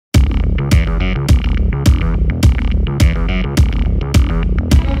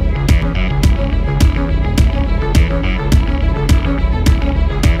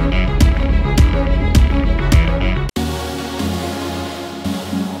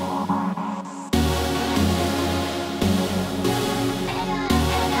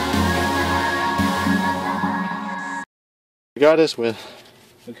got us with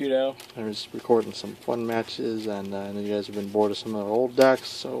Makuto. I was recording some fun matches, and I know you guys have been bored of some of our old decks,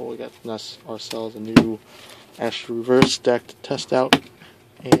 so we got ourselves a new Ashlei reverse deck to test out.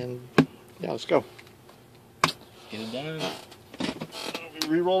 And yeah, let's go. Get it done. Are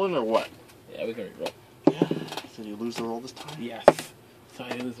we re-rolling or what? Yeah, we can re-roll. Yeah. Did you lose the roll this time? Yes. So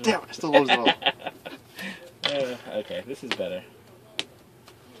I lose the Damn, I still lose the roll. Okay, this is better.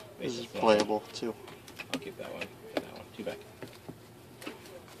 This is playable too. I'll keep that one. That one. Two back.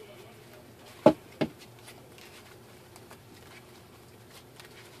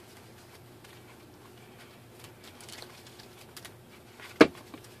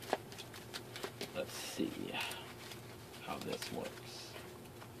 Let's see how this works.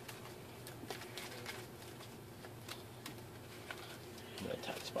 I'm in a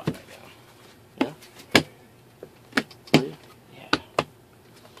tight spot right now. Yeah? Are you? Yeah.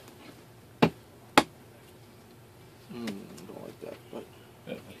 Don't like that, but...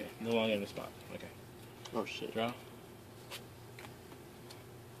 Oh, okay, no longer in the spot. Okay. Oh shit. Draw?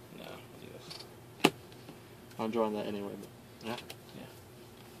 No, I'll do this. I'm drawing that anyway, but... Yeah? Yeah.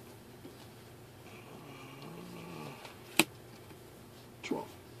 12.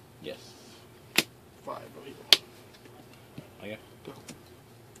 Yes. 5. Oh, here. Okay. Go.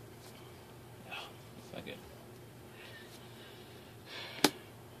 No, that's not good.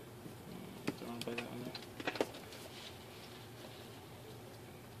 Don't want to play that one there.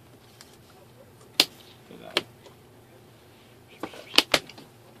 Play that one.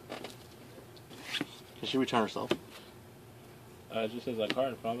 Can she return herself? It just says a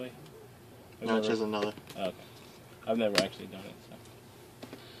card, probably. No, it says another. Oh, okay. I've never actually done it, so.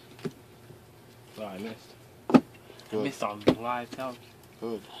 Oh, I missed. Good. I missed on the live couch.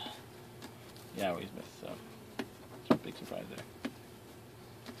 Good. Yeah, I always miss, so. It's a big surprise there.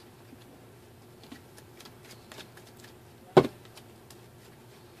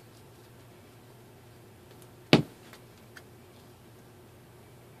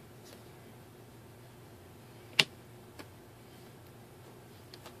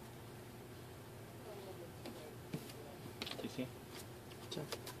 Ten.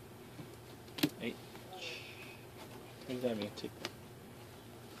 8. What does that mean? Take that.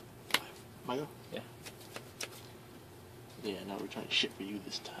 5. My go? Yeah. Yeah, now we're trying to shit for you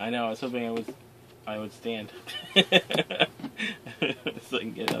this time. I know, I was hoping I would stand. So I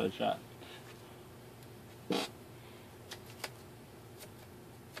can get another shot.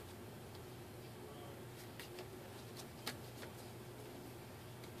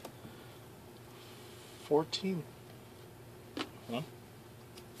 $14. Huh?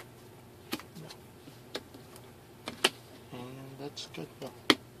 No. And that's good. No.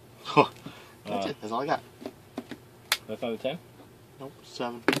 That's it. That's all I got. That's not a 10? Nope.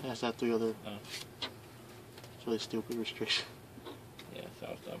 7. That's that 3 other. Oh. It's really stupid restriction. Yeah,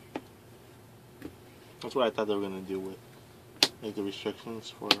 sounds dumb. That's what I thought they were gonna do with like the restrictions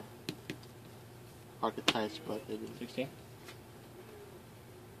for archetypes, but they didn't. 16?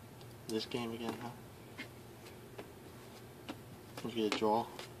 This game again, huh? Did you get a draw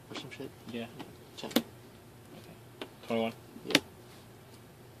or some shit? Yeah. 10. Okay. 21? Yeah.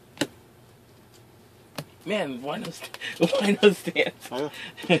 Man, why no stance? Oh,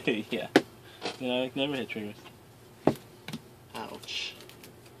 Yeah. You know, I never hit triggers. ouch.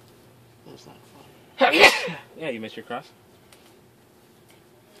 That's not fun. Yeah, you missed your cross.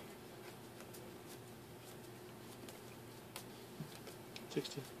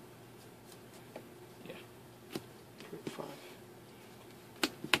 $16. Yeah. 5.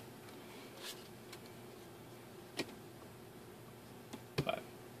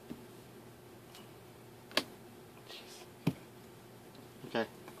 Okay.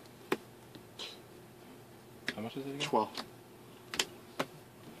 How much is it again? 12.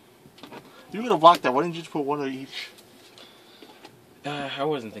 You could have blocked that. Why didn't you just put one of each? I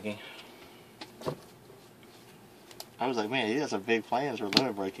wasn't thinking. I was like, man, he has some big plans for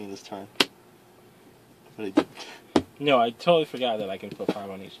limit breaking this turn. But he didn't. No, I totally forgot that I can put 5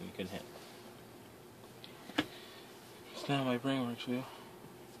 on each and you couldn't hit. So now my brain works for you.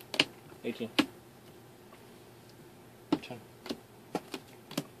 18. 10.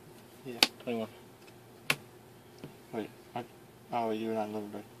 Yeah. 21. Wait. What? Oh, you're not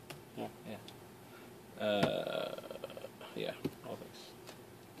limit break. Yeah. Yeah. Yeah. All things.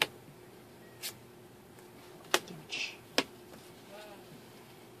 Damage.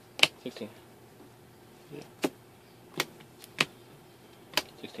 16. Yeah.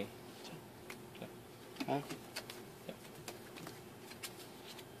 16. Huh? Yeah.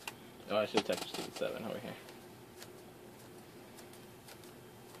 Oh, I should have texted you the 7 over here.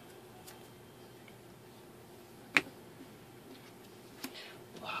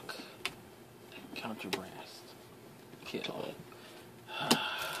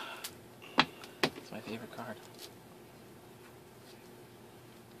 favorite card.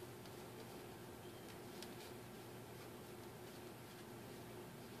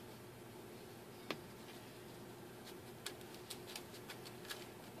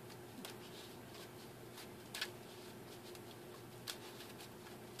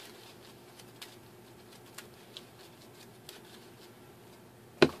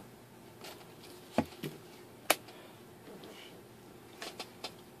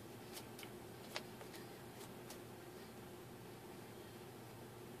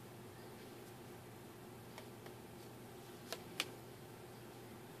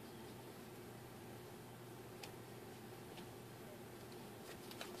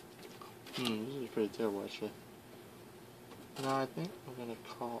 This is pretty terrible, actually. No, I think I'm gonna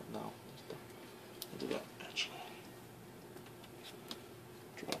call. No, I'll do that, actually.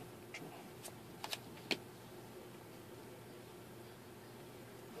 Draw.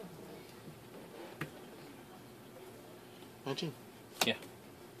 19. Yeah.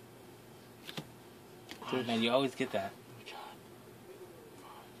 Oh, man, you always get that. Oh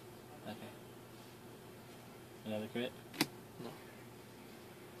my god. Okay. Another crit? No.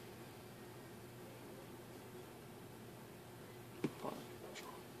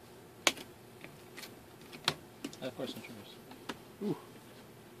 Of course, intruders. Ooh.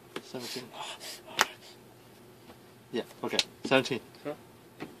 17. Yeah, okay. 17. Sure.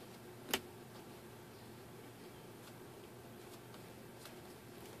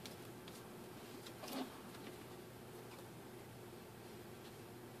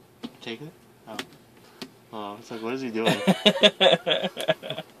 Taking it? Oh. Oh, it's like, what is he doing?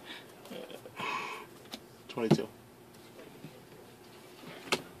 22.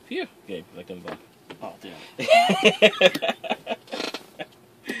 Phew. Okay, like them back. Oh, damn. This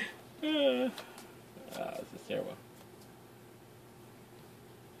is terrible.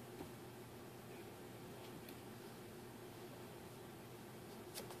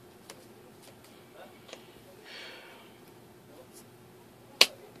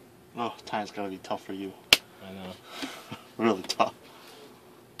 Oh, time's gotta be tough for you. I know. Really tough.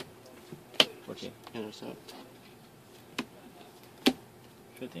 14. Intercept.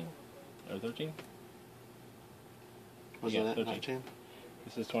 15? Or 13? Was Yeah, it 13. 19?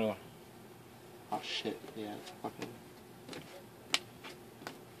 This is 21. Oh shit, yeah, it's fucking...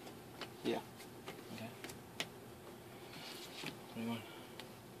 Yeah. Okay. 21.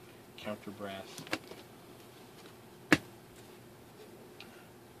 Counter brass. I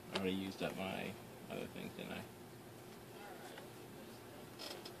already used up my other things, didn't I?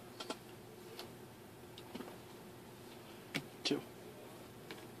 Two.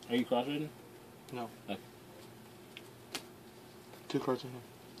 Are you cross-ridden? No. Okay. 2 cards in here.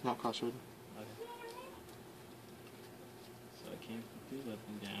 Not cross-ridden. Okay. So I can't do let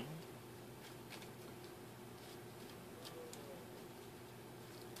them down.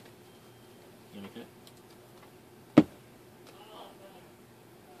 You make it?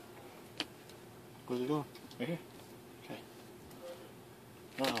 Where's it going? Right here. Okay.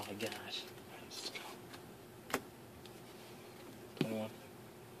 Oh my gosh. Let's go. 21.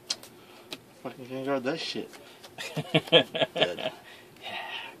 Fucking can't guard that shit. Dead. Dead.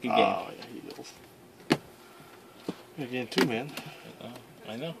 Good game. Oh, yeah, he goes. Good game too, man.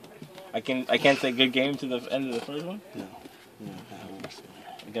 I know. I can't say good game to the end of the first one. No. No, worse.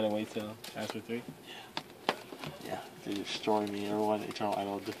 I gotta wait till after 3. Yeah, they destroy me. Everyone Eternal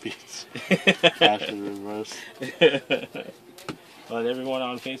Idol defeats. Ashlei reverse. Let everyone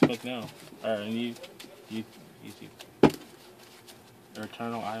on Facebook know. Or on YouTube. Their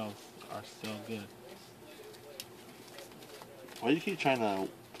Eternal Idols are still good. Why do you keep trying to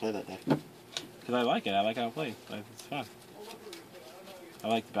play that deck? Because I like it. I like how it plays. Like, it's fun. I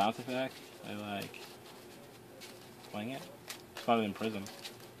like the bounce effect. I like playing it. It's funner than Prism.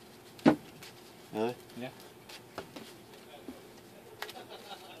 Really? Yeah.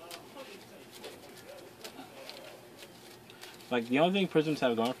 Like, the only thing Prisms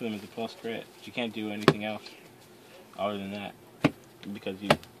have going for them is the plus crit. You can't do anything else other than that. Because you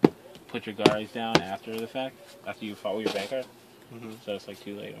put your guards down after the fact, after you follow your Vanguard. Mm-hmm. So it's like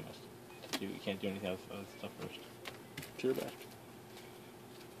too late almost. You can't do anything else other stuff first. Pure back.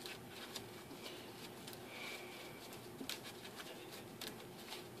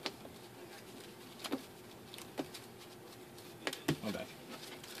 I'm back.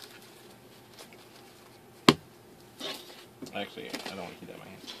 Actually, I don't want to keep that in my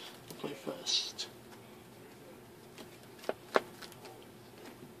hand. Play first.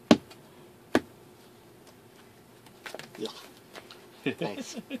 Yeah.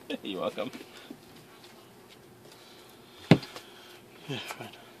 Thanks. You're welcome. Yeah,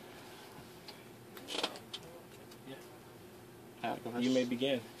 right. You may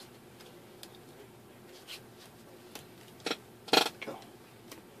begin. Go. That's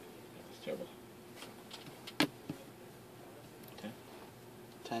terrible. 10.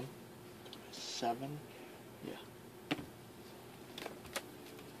 10. 7. Yeah.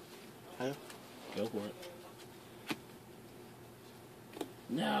 Hello? Go for it.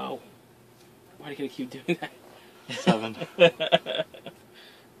 No! Why do you gotta keep doing that? 7. Ah,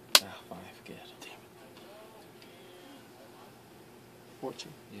 5. Good. Damn it.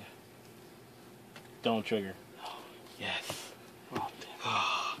 14. Yeah. Don't trigger. Yes. Oh,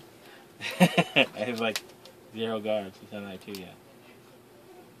 I have like 0 guards. It's not like 2 yet.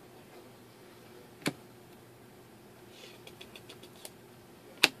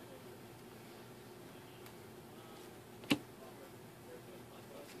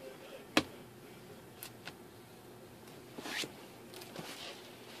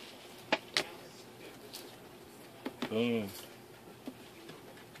 Boom.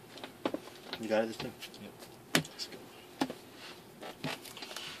 You got it this time? Yep. Let's go.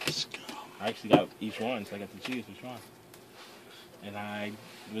 Let's go. I actually got each one, so I got to choose which one. And I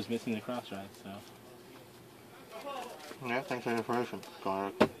was missing the cross ride, so. Yeah, thanks for the information. Go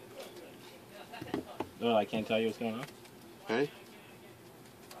on. Oh, I can't tell you what's going on? Ready?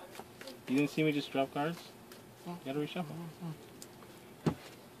 You didn't see me just drop cards? Oh. You gotta reshuffle. What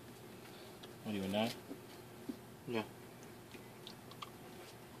are you, a 9? Yeah.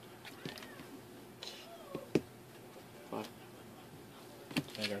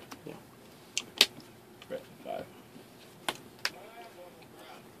 Vanguard. Yeah. Right, 5.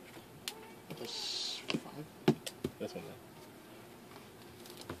 That's 5. This one then.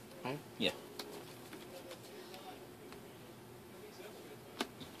 5? Yeah.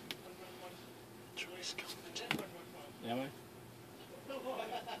 Choice coming 10. Am I?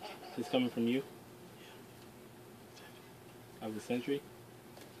 This coming from you? Of the century?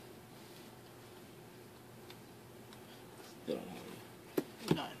 Still don't have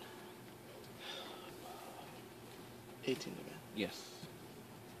you. 9. 18 again. Yes.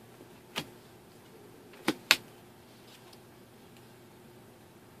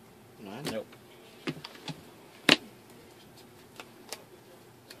 9? Nope.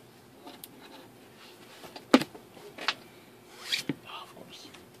 Oh, of course.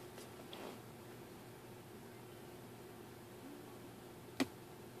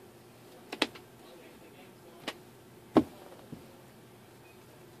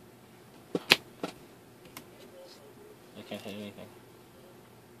 I can't hit anything.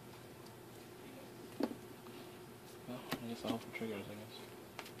 Well, I guess I'll hope for triggers, I guess.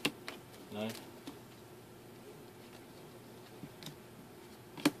 9.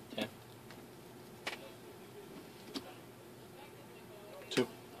 10. 2.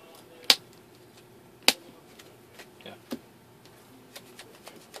 Yeah.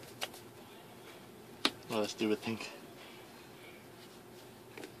 Well, let's do it, think.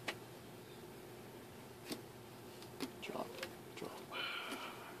 Drop. Drop.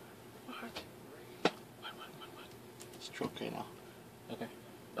 What? It's okay now. Okay.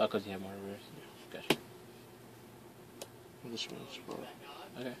 Oh, because you have more reverse. Gotcha. This one's for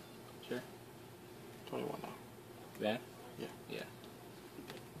Okay. Sure. 21 now. Van? Yeah. Yeah.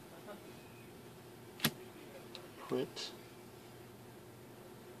 Crit.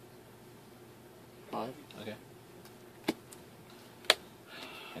 5. Okay.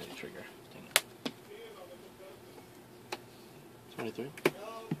 I need a trigger. Dang it. 23.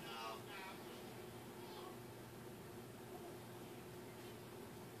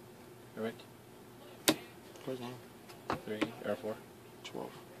 Correct? Where's now? 3 or 4. 12.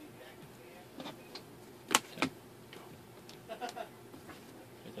 10. Wait,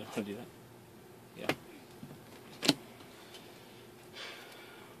 did I want to do that? Yeah.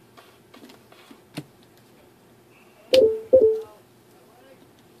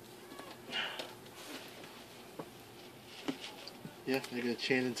 Yeah, you're gonna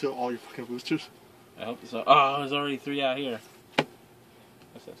chain into all your fucking boosters. I hope so. Oh, there's already 3 out here.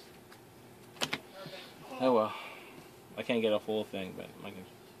 What's this? Oh well. I can't get a full thing, but I can.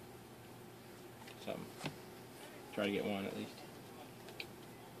 Something. Try to get one at least.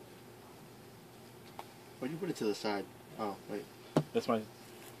 Why'd you put it to the side? Oh, wait. That's my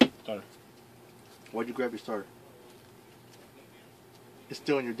starter. Why'd you grab your starter? It's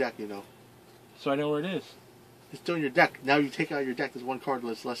still in your deck, you know. So I know where it is. It's still in your deck. Now you take out your deck. There's one card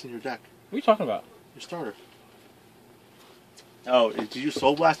that's less in your deck. What are you talking about? Your starter. Oh, did you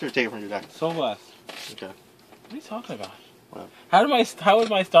Soul Blast or take it from your deck? Soul Blast. Okay. What are you talking about? Well. How would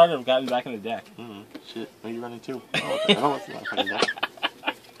my starter have gotten back in the deck? Shit. What are you running too? I know what's in that fucking deck.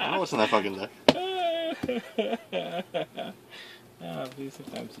 I know what's in that fucking deck. Please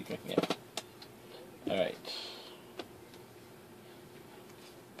sometimes you can. Yeah. Alright.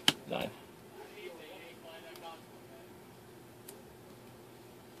 9.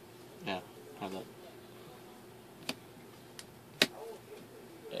 Yeah, how's that?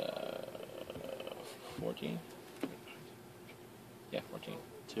 14. Yeah, 14.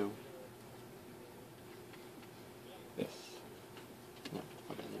 2. This. No,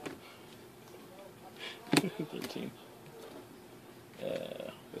 okay. 13.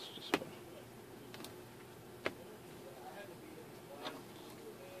 This is just fun.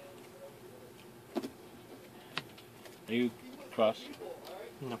 Are you cross?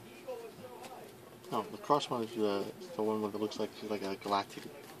 No. No, the cross one is the one where it looks like she's like a galactic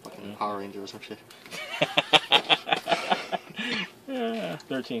fucking Power Ranger or some shit.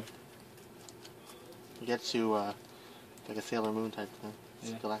 13. You get to like a Sailor Moon type thing.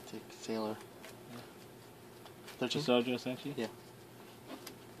 It's Yeah. galactic sailor. Yeah. 13? Sojo Senshi? Yeah.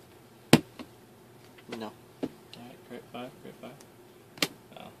 No. Alright, crit 5, crit 5.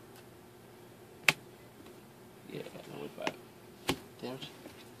 No. Yeah, no, 5. Damage?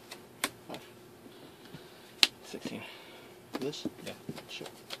 5. 16. This? Yeah. Sure.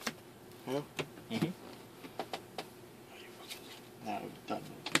 There you go. Mm-hmm. Now we're done.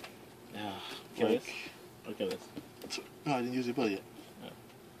 Kill Like- this? Or kill this? No, I didn't use the ability yet. Oh.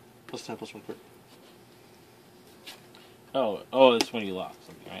 Plus 10, plus 1 crit. Oh, it's when you lost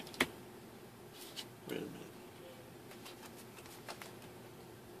something, right? Wait a minute.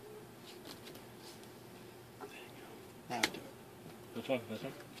 There you go. Now I do it. Which one? This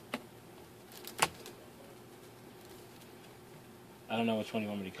one? I don't know which one you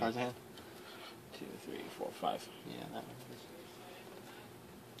want me to kill. Cards in hand? 2, 3, 4, 5. Yeah, that one is.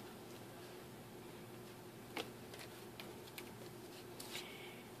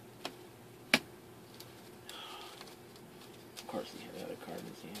 Of course he had another card in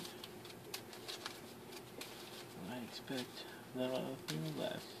his hand. I expect nothing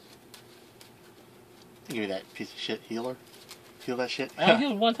less. Give me that piece of shit healer. Heal that shit. I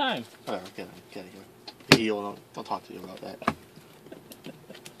healed one time. Whatever, get it here. Heal, don't talk to you about that.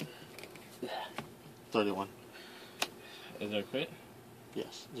 31. Is there a crit?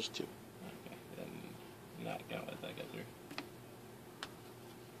 Yes, just 2. Okay, then not gonna let that go through.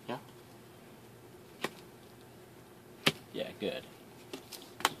 Yeah? Yeah, good.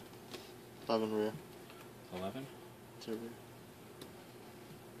 11 rear. 11? 2 rear.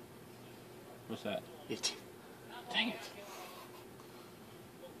 What's that? 18. Dang it.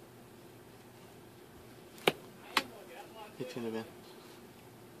 Again.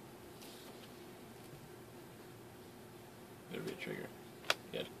 There'll be a trigger.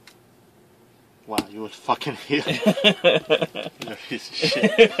 Good. Wow, you would fucking heal. You're a piece of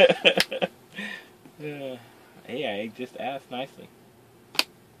shit. Yeah. Hey, I just asked nicely.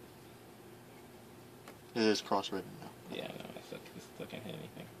 It is cross ribbon now. Yeah, no, I still can't hit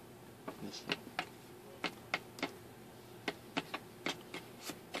anything. This.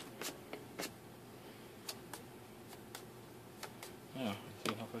 Oh, I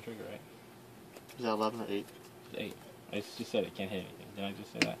see how for a trigger, right? Is that 11 or 8? It's 8. I just said it can't hit anything. Did I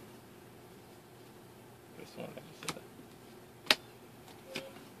just say that? This one, I just said that.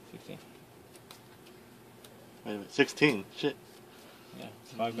 16. Wait a minute, 16. Shit. Yeah,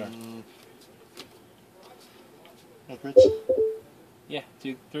 it's 5 guard. No crits? Yeah,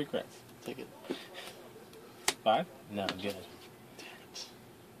 3 crits. Take it. 5? No, good. Damn it.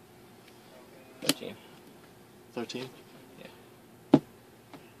 13. 13?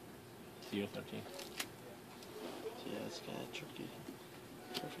 So you're 13. Yeah, it's kind of tricky.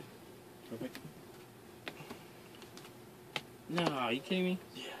 Perfect. Perfect. No, are you kidding me?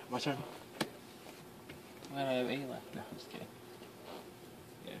 Yeah, my turn. Why do I have 8 left? No, I'm just kidding.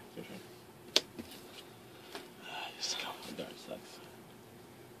 Yeah, your turn. Just go. The dart sucks.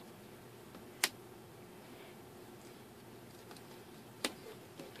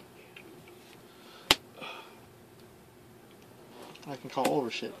 I can call over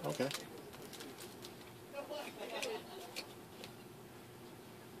shit. Okay.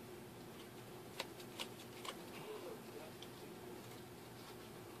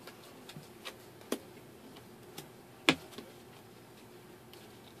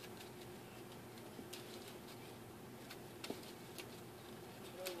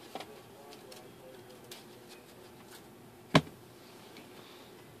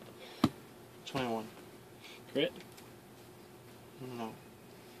 Crit? No.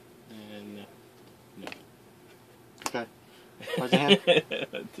 And no. Okay. Where's the hand?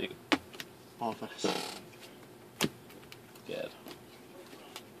 2. Oh, thanks. Good.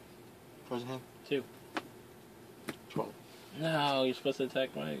 Where's the hand? 2. No, you're supposed to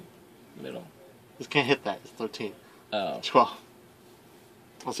attack my middle. This can't hit that. It's 13. Oh. 12.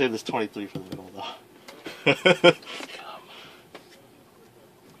 I'll save this 23 for the middle, though.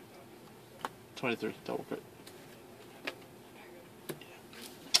 23, double crit. Yeah.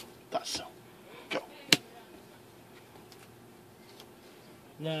 That's so. Go.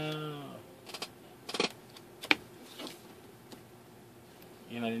 No.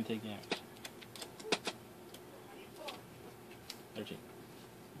 And I didn't take damage. 13.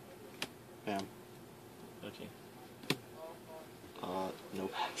 Bam. 13. No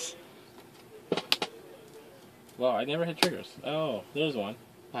pass. Well, I never hit triggers. Oh, there's one.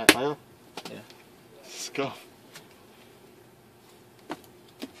 Alright, Lila? Yeah. Let's go.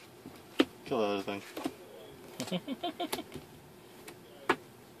 Kill that other thing.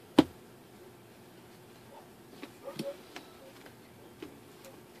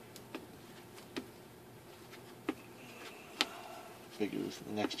 Figures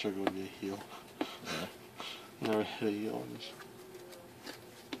the next trigger would be a heal. Yeah. Never hit a heal on this.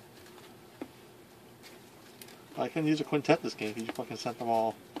 I couldn't use a quintet this game because you fucking sent them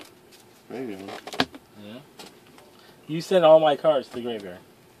all graveyard. Yeah. You sent all my cards to the graveyard.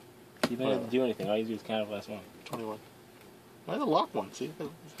 You didn't have to do anything. All you do is count the last one. 21. I had a lock one, see?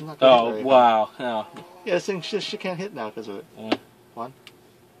 It's not Oh, wow. No. Yeah, this thing just can't hit now because of it. Yeah. 1.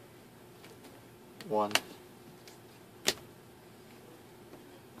 1.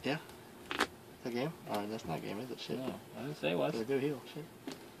 Yeah. That game? Alright, that's not a game, is it? Shit. No, I didn't say it was. They do heal. Shit.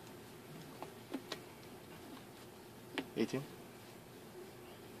 18.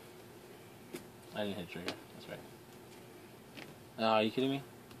 I didn't hit trigger. That's right. Oh, are you kidding me?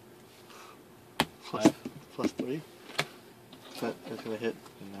 Plus 3. That's gonna hit.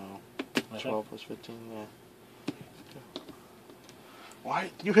 No. 12 plus 15, yeah. Why?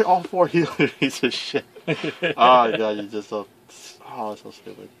 You hit all 4 healers, piece of shit. Oh my god, you just so. Oh, that's so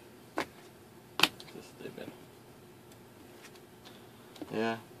stupid. Just stupid.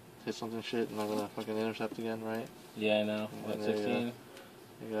 Yeah. Hit something shit and I'm gonna fucking intercept again, right? Yeah, I know. What, There 16? There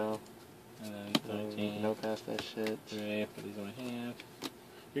you go. And then 13. No past that shit. 3, put these in my hand.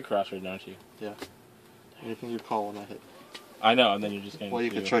 You're crossroad, aren't you? Yeah. Anything you call when I hit. I know, and then you're just going to Well,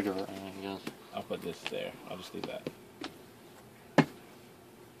 you could trigger it, I guess. I'll put this there. I'll just leave that.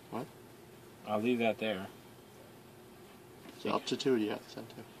 What? I'll leave that there. So up to 2 you have to send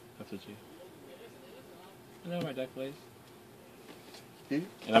 2. That's what you... I know my deck plays. You?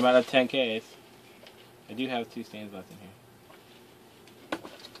 And I'm out of 10Ks. I do have 2 stands left in here.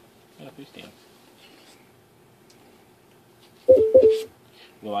 I have 3 stands.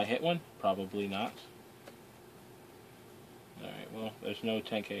 Will I hit one? Probably not. Alright, well, there's no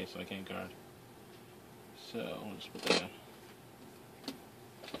 10K, so I can't guard. So, I'll just put that in.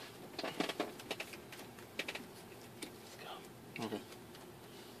 Let's go. Okay.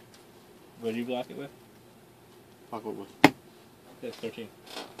 What do you block it with? Fuck what with? That's 13.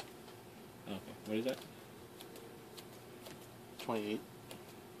 Okay, what is that? 28.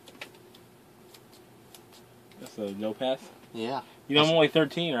 That's a no pass? Yeah. You know I'm only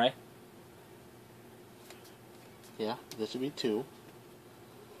 13, right? Yeah, this should be 2.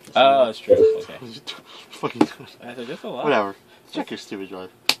 Oh, that's true. Okay. Fucking I said, that's a lot. whatever. Check your stupid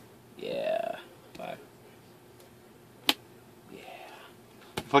drive. Yeah. 5. Yeah.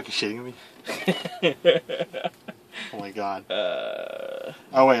 You fucking shitting me? Oh my god.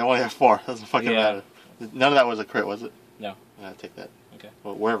 Oh wait, I only have 4. Doesn't fucking matter. None of that was a crit, was it? No. I gotta take that. Okay.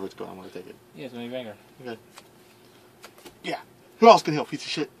 Well, wherever it's going, I'm gonna take it. Yeah, it's only Vanguard. Okay. Yeah. Who else can heal, piece of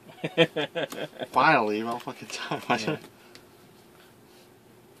shit? Finally, about fucking time. Yeah.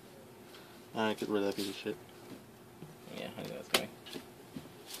 Alright, get rid of that piece of shit. Yeah, I think that's coming.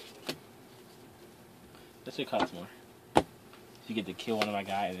 That should cost more. You get to kill one of my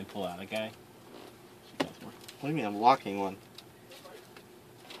guy and then pull out a guy. Should cost more. What do you mean I'm locking one?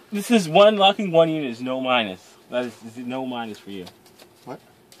 This is one locking one unit is no minus. That is no minus for you. What?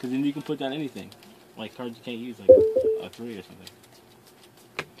 Because then you can put down anything. Like cards you can't use, like a 3 or something.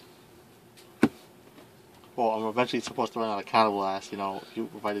 Well, I'm eventually supposed to run out of counter blast, you know,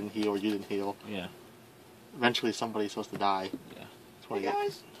 if I didn't heal or you didn't heal. Yeah. Eventually somebody's supposed to die. Yeah. 28. Hey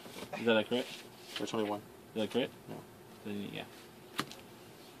guys. Is that a crit? Or 21. Is that a crit? No. Then, yeah.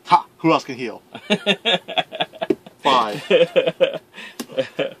 Ha! Who else can heal? 5.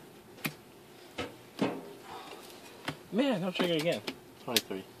 Man, don't trigger again.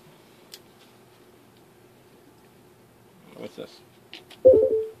 23. What's this? 12.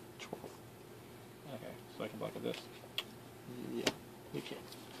 Okay, so I can block with this. Yeah, you can.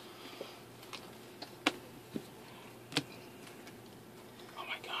 Oh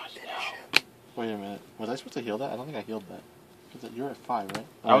my gosh, no. Wait a minute. Was I supposed to heal that? I don't think I healed that. You're at 5, right?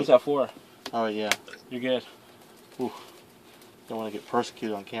 I was at 4. Oh, yeah. You're good. Ooh. Don't want to get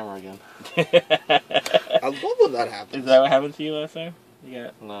persecuted on camera again. I love when that happens. Is that what happened to you last time? You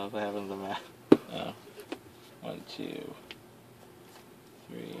got... No, that happened to Matt. Oh. 1, 2,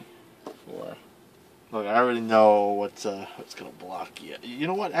 3, 4. Look, I already know what's gonna block you. You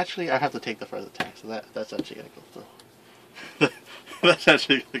know what? Actually, I have to take the first attack, so that's actually gonna go through. That's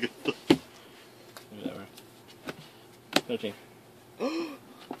actually gonna go through. Whatever. 13. You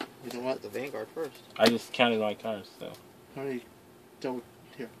know what? The Vanguard first. I just counted my cards, so How many?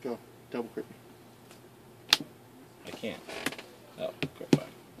 Here, go. Double crit me. I can't. Oh, crit 5.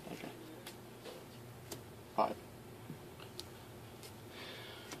 Okay. 5.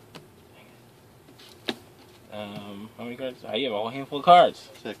 How many cards? I have a whole handful of cards.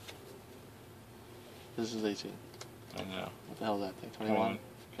 6. This is 18. I know. What the hell is that thing? 21?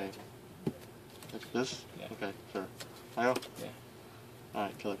 Okay. This? Yeah. Okay, sure. I go? Yeah.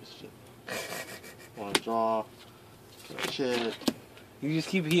 Alright, kill that piece of shit. Want to draw. Kill that shit. You just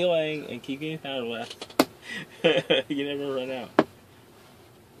keep healing and keep getting power left. You never run out. Did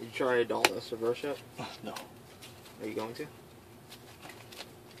you try Doll this reverse yet? No. Are you going to?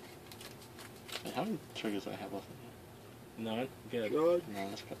 Wait, how many triggers do I have left? None? Good. Good. No,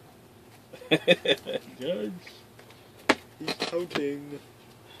 that's good. Good. He's counting.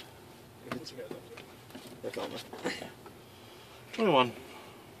 They're coming. 21.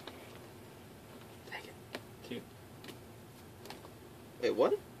 Dang it. 2. Wait,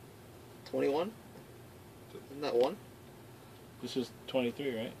 what? 21? Isn't that 1? This is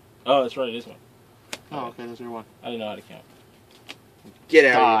 23, right? Oh, that's right, it is 1. Oh, okay, there's your 1. I didn't know how to count. Get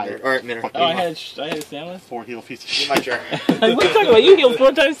out of here. Alright, Minner. Oh, I had a Stanley? 4 heal piece of Give shit. my turn. What are you talking about? You healed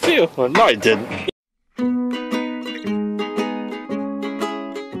 4 times too. Well, no, I didn't.